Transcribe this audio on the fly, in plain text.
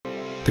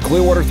The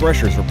Clearwater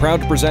Threshers are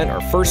proud to present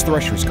our first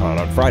Thresherscon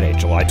on Friday,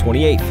 July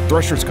 28th.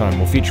 Thresherscon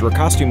will feature a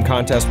costume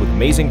contest with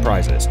amazing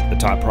prizes. The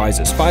top prize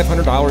is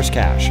 $500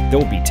 cash. There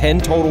will be 10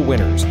 total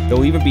winners. There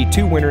will even be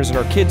 2 winners in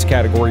our kids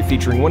category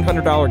featuring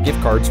 $100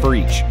 gift cards for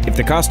each. If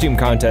the costume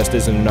contest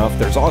isn't enough,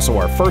 there's also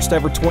our first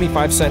ever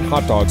 25-cent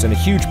hot dogs and a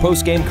huge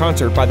post-game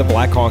concert by the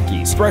Black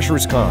Honkies.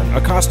 Thresherscon,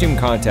 a costume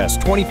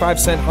contest,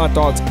 25-cent hot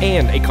dogs,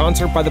 and a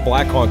concert by the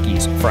Black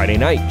Honkies. Friday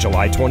night,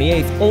 July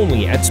 28th,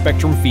 only at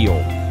Spectrum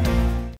Field.